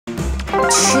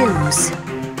Choose.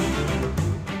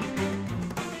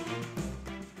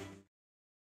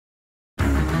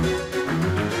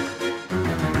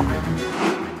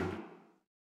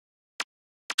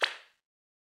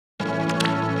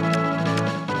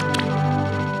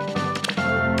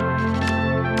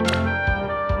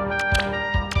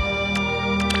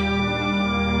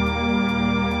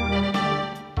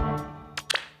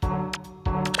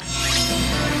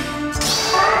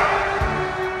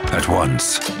 At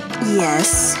once.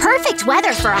 Yes. Perfect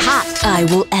weather for a hop. I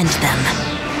will end them.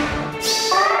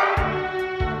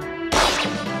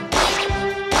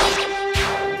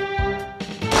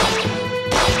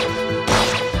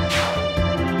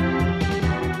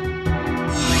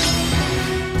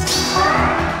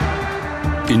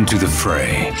 Into the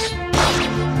fray.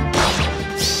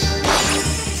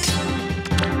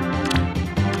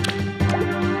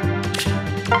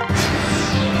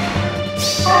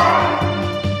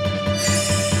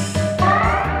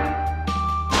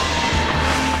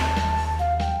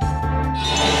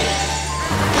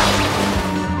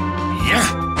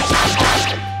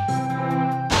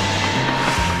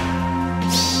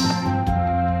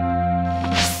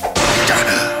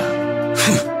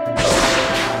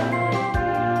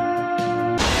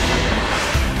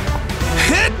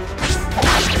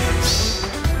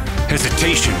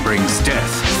 Hesitation brings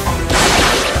death.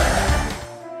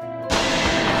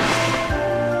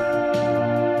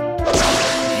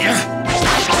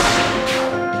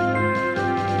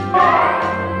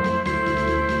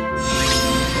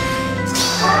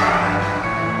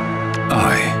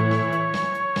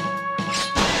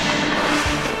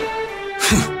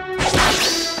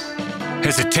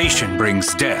 Hesitation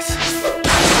brings death.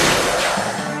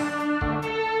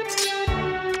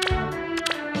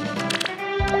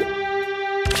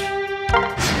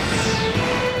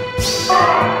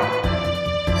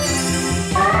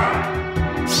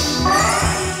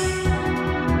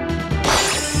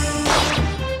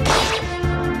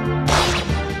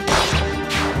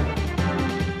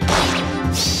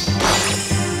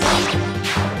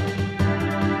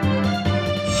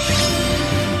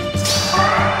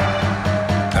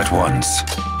 At once.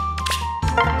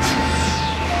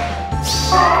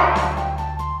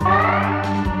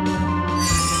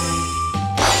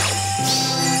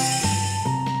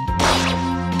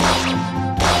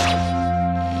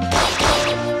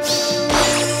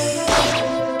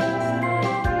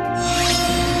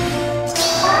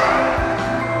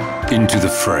 Into the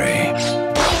fray.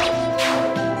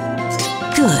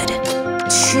 Good.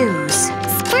 Choose.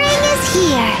 Spring is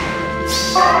here.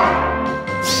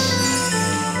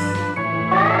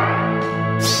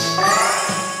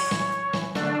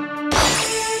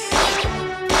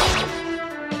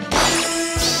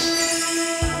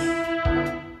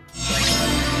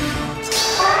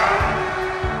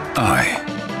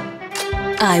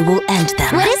 I will end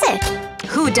them. What is it?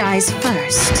 Who dies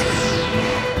first?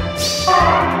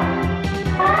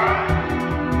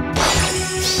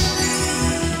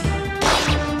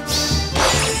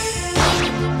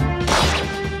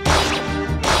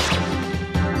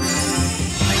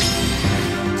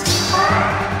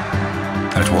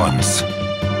 At once.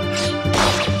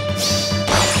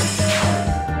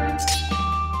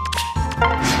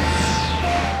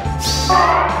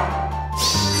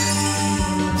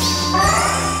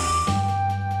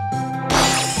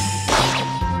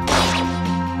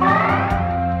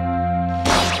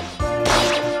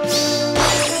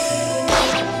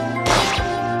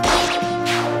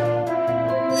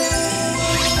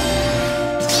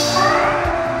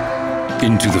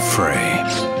 Into the fray.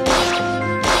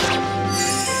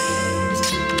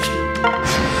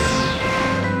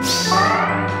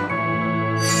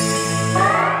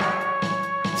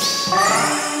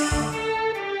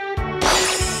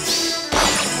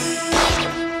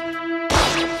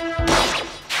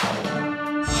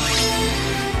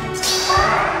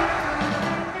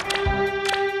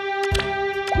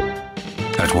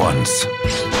 At once.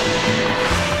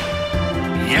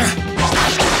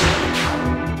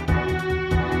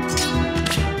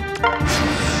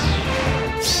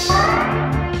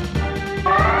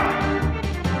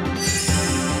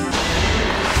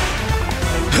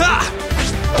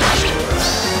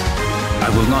 I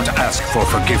will not ask for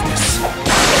forgiveness.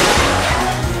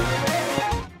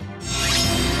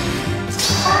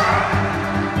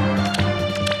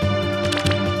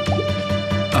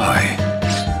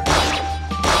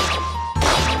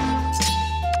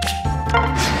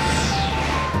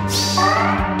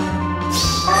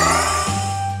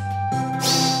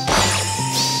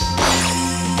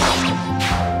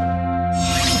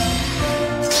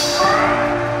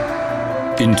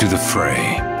 Into the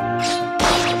fray.